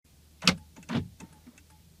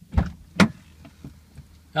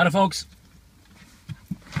Howdy, folks.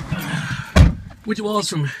 Widget Wallace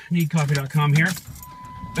from needcoffee.com here.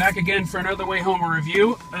 Back again for another Wayhomer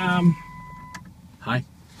review. Hi.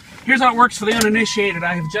 Here's how it works for the uninitiated.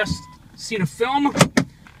 I have just seen a film,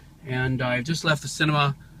 and I've just left the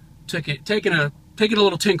cinema, taken a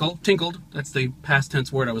little tinkled. That's the past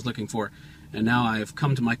tense word I was looking for. And now I've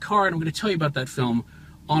come to my car, and I'm going to tell you about that film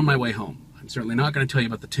on my way home. I'm certainly not going to tell you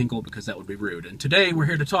about the tinkle because that would be rude. And today we're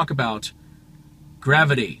here to talk about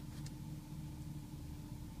Gravity.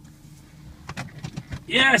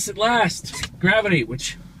 Yes, at last, Gravity,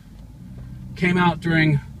 which came out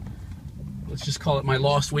during, let's just call it my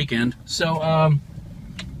lost weekend. So,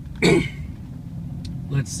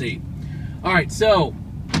 let's see. All right, so,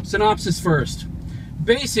 synopsis first.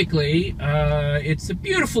 Basically, it's a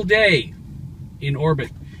beautiful day in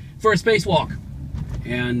orbit for a spacewalk.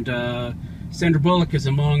 And Sandra Bullock is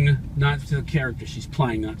among, not the character she's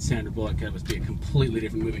playing, not Sandra Bullock, that would be a completely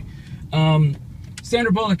different movie.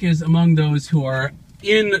 Sandra Bullock is among those who are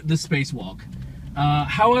in the spacewalk.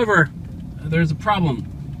 However, there's a problem.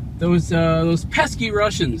 Those pesky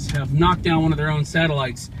Russians have knocked down one of their own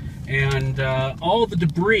satellites, and all the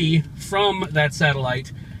debris from that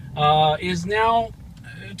satellite is now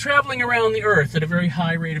traveling around the Earth at a very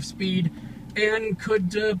high rate of speed, and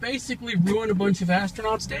could basically ruin a bunch of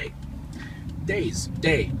astronauts' day.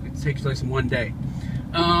 It takes place in one day.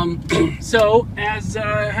 So, as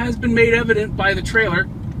has been made evident by the trailer,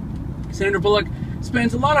 Sandra Bullock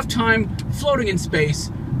spends a lot of time floating in space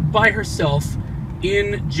by herself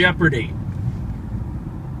in jeopardy.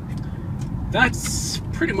 That's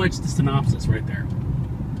pretty much the synopsis right there.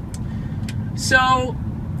 So,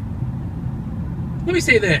 let me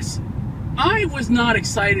say this. I was not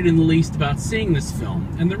excited in the least about seeing this film,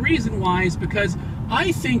 and the reason why is because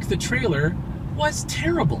I think the trailer was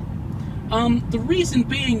terrible. The reason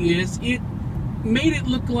being is it made it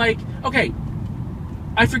look like, okay,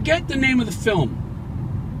 I forget the name of the film,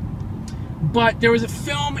 but there was a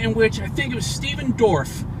film in which I think it was Stephen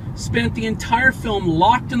Dorff spent the entire film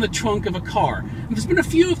locked in the trunk of a car. And there's been a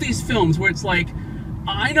few of these films where it's like,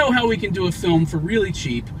 I know how we can do a film for really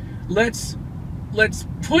cheap. Let's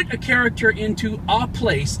put a character into a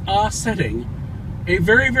place, a setting, a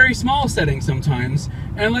very, very small setting sometimes,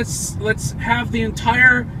 and let's have the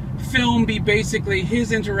entire film be basically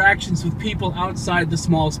his interactions with people outside the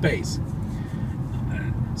small space.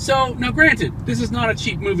 So, now granted, this is not a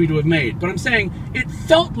cheap movie to have made, but I'm saying it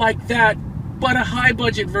felt like that, but a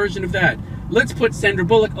high-budget version of that. Let's put Sandra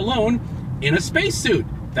Bullock alone in a spacesuit.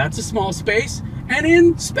 That's a small space. And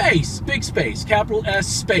in space, big space, capital S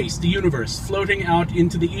space, the universe, floating out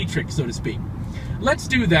into the ether, so to speak. Let's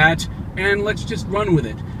do that, and let's just run with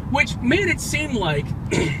it. Which made it seem like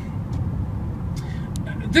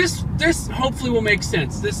this hopefully will make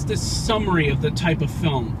sense. This summary of the type of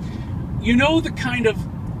film. You know, the kind of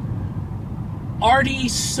arty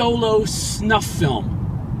solo snuff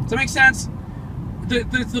film. Does that make sense?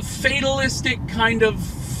 The fatalistic kind of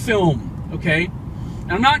film, okay?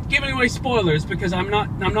 And I'm not giving away spoilers because I'm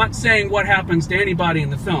not saying what happens to anybody in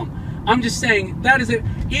the film. I'm just saying that is it.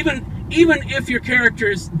 Even if your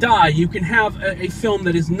characters die, you can have a film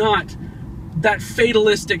that is not that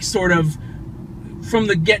fatalistic sort of, from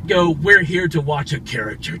the get-go, we're here to watch a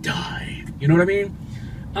character die. You know what I mean?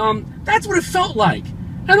 That's what it felt like.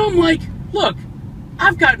 And I'm like, look,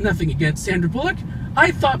 I've got nothing against Sandra Bullock.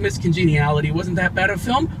 I thought Miss Congeniality wasn't that bad of a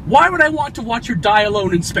film. Why would I want to watch her die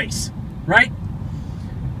alone in space? Right?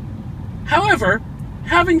 However,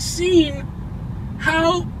 having seen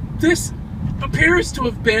how this appears to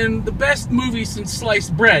have been the best movie since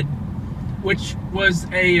Sliced Bread, which was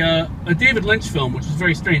a David Lynch film, which was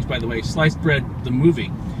very strange, by the way, Sliced Bread, the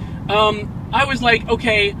movie, I was like,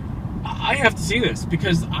 okay, I have to see this,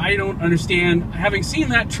 because I don't understand, having seen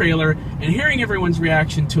that trailer and hearing everyone's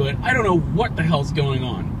reaction to it, I don't know what the hell's going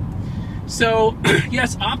on. So,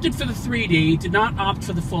 yes, opted for the 3D, did not opt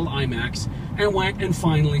for the full IMAX, and went and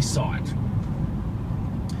finally saw it.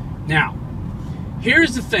 Now,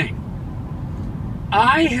 here's the thing.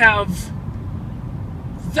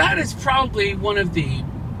 That is probably one of the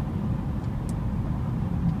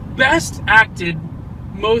best acted,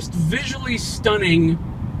 most visually stunning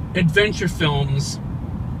adventure films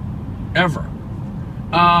ever.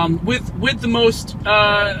 With the most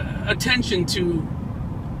attention to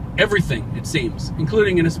everything, it seems,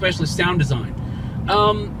 including and especially sound design.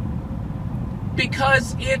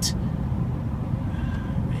 Because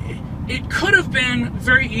it could have been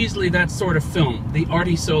very easily that sort of film, the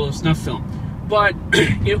arty solo snuff film, but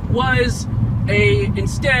it was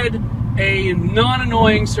instead a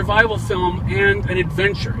non-annoying survival film and an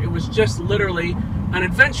adventure. It was just literally an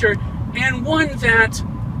adventure, and one that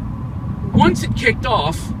once it kicked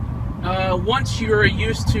off, once you're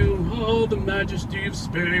used to, oh, the majesty of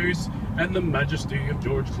space and the majesty of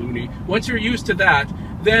George Clooney, once you're used to that,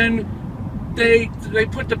 then they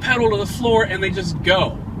put the pedal to the floor and they just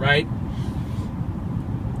go, right?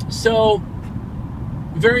 So,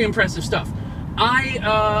 very impressive stuff.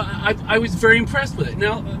 I was very impressed with it.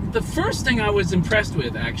 Now, the first thing I was impressed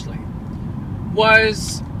with, actually,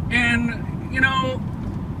 was, and, you know,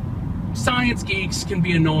 science geeks can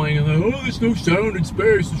be annoying, and like, oh, there's no sound in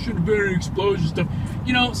space, there shouldn't have been any explosion stuff.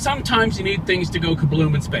 You know, sometimes you need things to go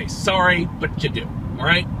kabloom in space. Sorry, but you do, all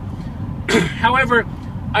right? However,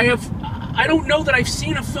 I don't know that I've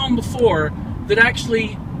seen a film before that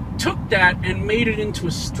actually took that and made it into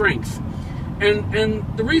a strength. And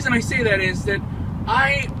the reason I say that is that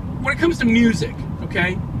when it comes to music,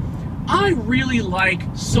 okay, I really like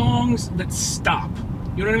songs that stop.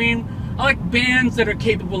 You know what I mean? I like bands that are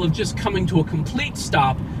capable of just coming to a complete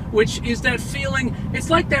stop, which is that feeling.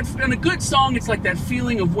 It's like that in a good song. It's like that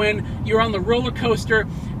feeling of when you're on the roller coaster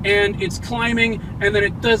and it's climbing, and then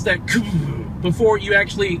it does that before you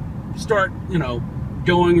actually start, you know,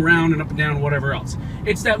 going around and up and down and whatever else.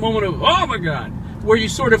 It's that moment of, oh my God, where you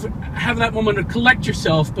sort of have that moment to collect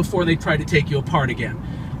yourself before they try to take you apart again.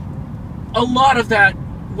 A lot of that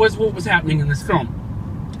was what was happening in this film,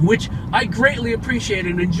 which I greatly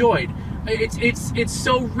appreciated and enjoyed. It's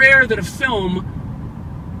so rare that a film,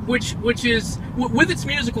 which is, with its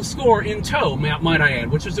musical score in tow, might I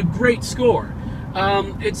add, which is a great score,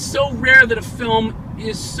 it's so rare that a film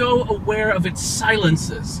is so aware of its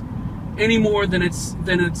silences any more than its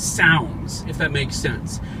sounds, if that makes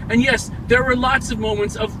sense. And yes, there were lots of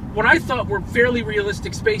moments of what I thought were fairly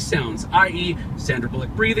realistic space sounds, i.e. Sandra Bullock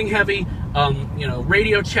breathing heavy, you know,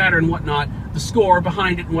 radio chatter and whatnot, the score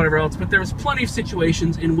behind it and whatever else. But there was plenty of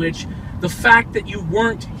situations in which the fact that you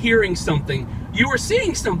weren't hearing something, you were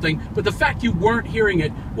seeing something, but the fact you weren't hearing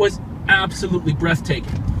it was absolutely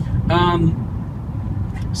breathtaking.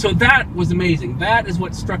 So that was amazing. That is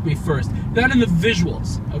what struck me first. That and the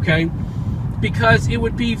visuals, okay? Because it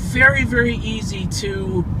would be very, very easy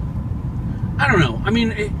to, I don't know. I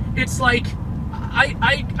mean, it's like,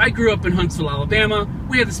 I grew up in Huntsville, Alabama.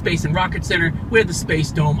 We had the Space and Rocket Center. We had the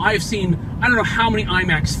Space Dome. I've seen, I don't know how many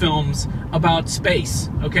IMAX films about space,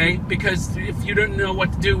 okay? Because if you don't know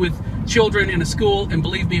what to do with children in a school, and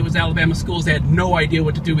believe me, it was Alabama schools, they had no idea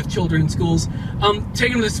what to do with children in schools,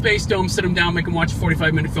 take them to the Space Dome, sit them down, make them watch a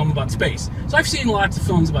 45-minute film about space. So I've seen lots of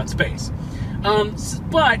films about space.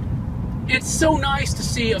 But it's so nice to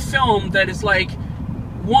see a film that is like,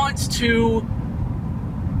 wants to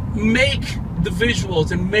make the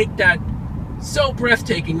visuals and make that so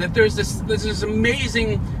breathtaking, that there's this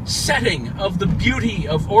amazing setting of the beauty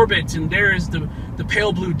of orbit, and there's the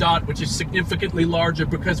pale blue dot, which is significantly larger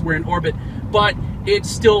because we're in orbit, but it's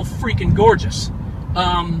still freaking gorgeous.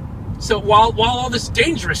 So while all this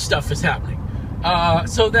dangerous stuff is happening,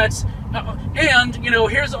 so that's and, you know,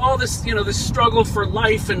 here's all this, you know, this struggle for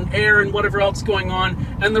life and air and whatever else going on,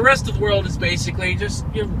 and the rest of the world is basically just,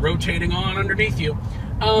 you know, rotating on underneath you.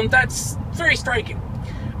 That's very striking.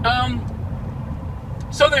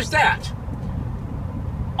 So there's that.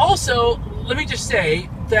 Also, let me just say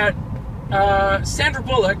that Sandra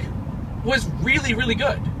Bullock was really, really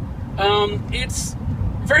good. It's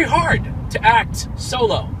very hard to act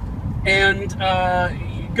solo and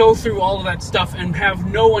go through all of that stuff and have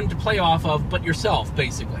no one to play off of but yourself,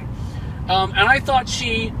 basically. And I thought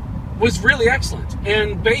she was really excellent.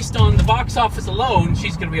 And based on the box office alone,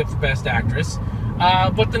 she's going to be up for Best Actress.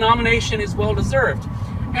 But the nomination is well-deserved.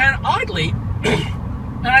 And oddly,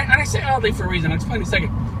 and I say oddly for a reason, I'll explain in a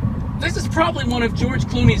second, this is probably one of George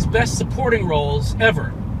Clooney's best supporting roles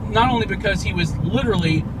ever. Not only because he was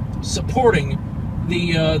literally supporting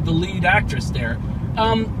the lead actress there,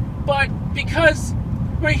 but because,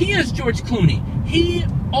 right, he is George Clooney. He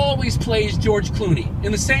always plays George Clooney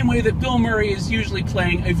in the same way that Bill Murray is usually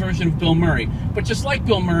playing a version of Bill Murray. But just like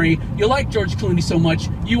Bill Murray, you like George Clooney so much,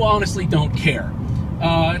 you honestly don't care.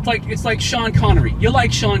 It's like Sean Connery. You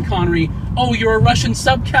like Sean Connery. Oh, you're a Russian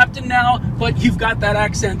sub-captain now, but you've got that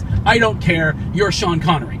accent. I don't care. You're Sean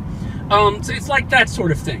Connery. So it's like that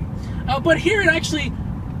sort of thing. But here, it actually,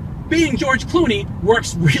 being George Clooney,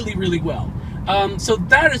 works really, really well. So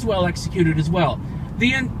that is well executed as well.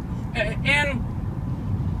 And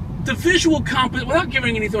the visual without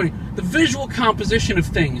giving anything, the visual composition of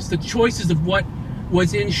things, the choices of what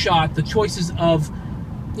was in shot, the choices of,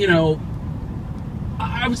 you know,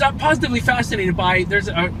 I was positively fascinated by, there's,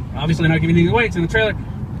 obviously not giving anything away, it's in the trailer,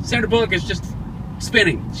 Sandra Bullock is just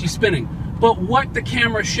spinning, she's spinning. But what the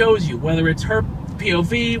camera shows you, whether it's her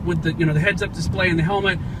POV with the the heads-up display and the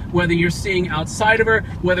helmet, whether you're seeing outside of her,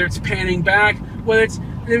 whether it's panning back, whether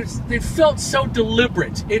it felt so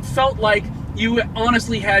deliberate. It felt like you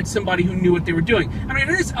honestly had somebody who knew what they were doing. I mean,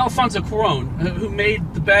 it is Alfonso Cuarón who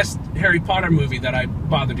made the best Harry Potter movie that I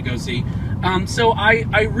bothered to go see. So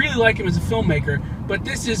I really like him as a filmmaker, but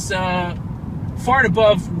this is far and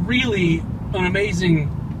above really an amazing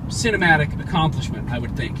cinematic accomplishment, I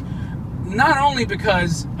would think. Not only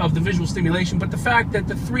because of the visual stimulation, but the fact that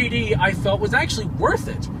the 3D I felt was actually worth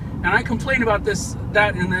it. And I complain about these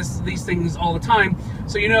things all the time,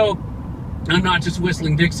 so I'm not just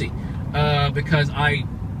whistling Dixie, because I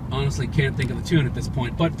honestly can't think of the tune at this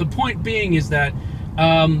point. But the point being is that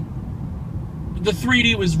the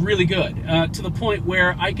 3D was really good, to the point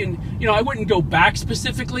where I can, I wouldn't go back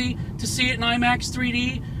specifically to see it in IMAX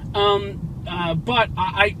 3D, but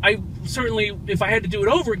I certainly, if I had to do it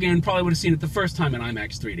over again, probably would have seen it the first time in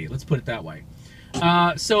IMAX 3D. Let's put it that way.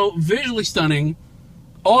 So visually stunning,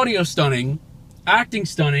 audio stunning, acting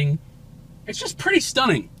stunning. It's just pretty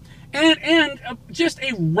stunning, and just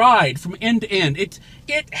a ride from end to end. It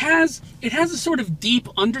has a sort of deep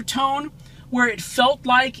undertone where it felt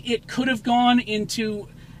like it could have gone into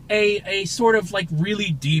a sort of like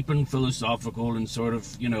really deep and philosophical and sort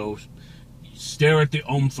of stare at the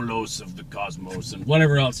omphalos of the cosmos and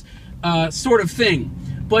whatever else sort of thing.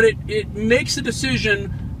 But it makes a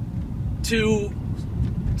decision to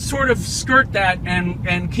sort of skirt that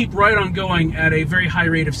and keep right on going at a very high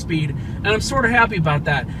rate of speed, and I'm sort of happy about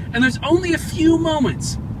that. And there's only a few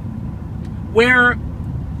moments where,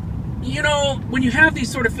 when you have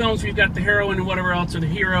these sort of films where you've got the heroine and whatever else, or the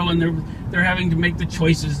hero, and they're having to make the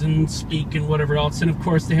choices and speak and whatever else, and of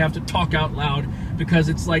course they have to talk out loud, because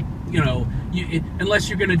it's like, unless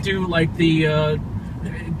you're going to do like the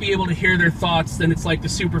be able to hear their thoughts, then it's like the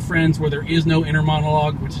Super Friends, where there is no inner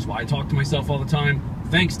monologue, which is why I talk to myself all the time.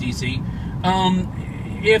 Thanks, DC.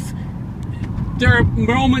 If there are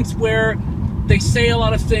moments where they say a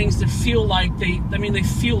lot of things that feel like they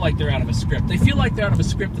feel like they're out of a script. They feel like they're out of a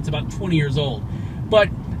script that's about 20 years old. But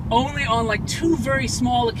only on like two very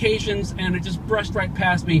small occasions, and it just brushed right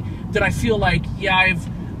past me, that I feel like, yeah,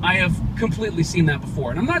 I have completely seen that before.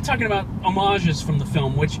 And I'm not talking about homages from the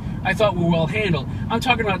film, which I thought were well handled. I'm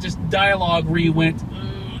talking about just dialogue where you went,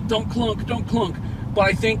 don't clunk, don't clunk. But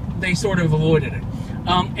I think they sort of avoided it.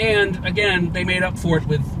 And again, they made up for it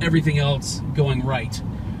with everything else going right.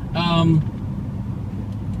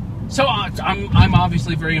 So I'm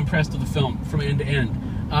obviously very impressed with the film from end to end.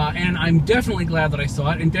 And I'm definitely glad that I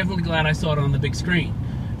saw it, and definitely glad I saw it on the big screen.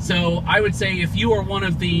 So I would say if you are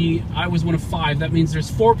I was one of 5, that means there's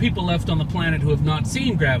 4 people left on the planet who have not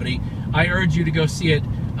seen Gravity. I urge you to go see it,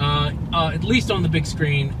 at least on the big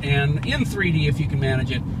screen, and in 3D if you can manage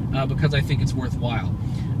it, because I think it's worthwhile.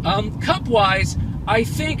 Cup-wise, I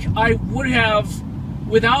think I would have,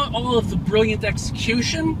 without all of the brilliant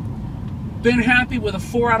execution, been happy with a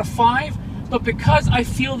 4 out of 5, but because I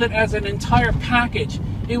feel that as an entire package,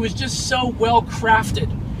 it was just so well crafted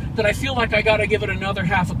that I feel like I gotta give it another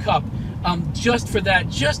half a cup, just for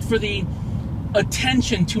the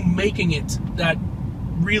attention to making it that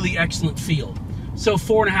really excellent feel. So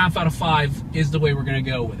 4.5 out of 5 is the way we're gonna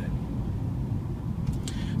go with it.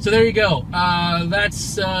 So there you go.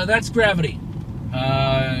 That's Gravity.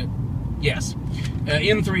 Yes,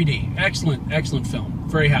 in 3D. Excellent film.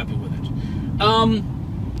 Very happy with it.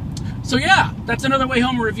 So yeah, that's another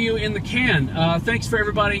Wayhomer review in the can. Thanks for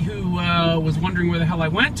everybody who was wondering where the hell I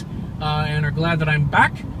went, and are glad that I'm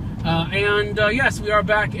back. Yes, we are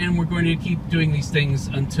back, and we're going to keep doing these things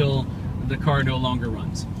until the car no longer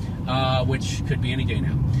runs, which could be any day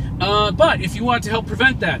now. But if you want to help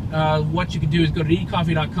prevent that, what you can do is go to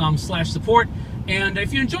eatcoffee.com/support. And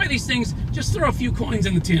if you enjoy these things, just throw a few coins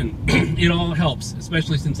in the tin. It all helps,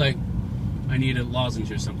 especially since I need a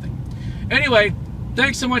lozenge or something. Anyway,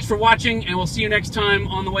 thanks so much for watching, and we'll see you next time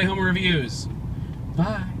on the Wayhomer Reviews.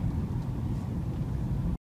 Bye.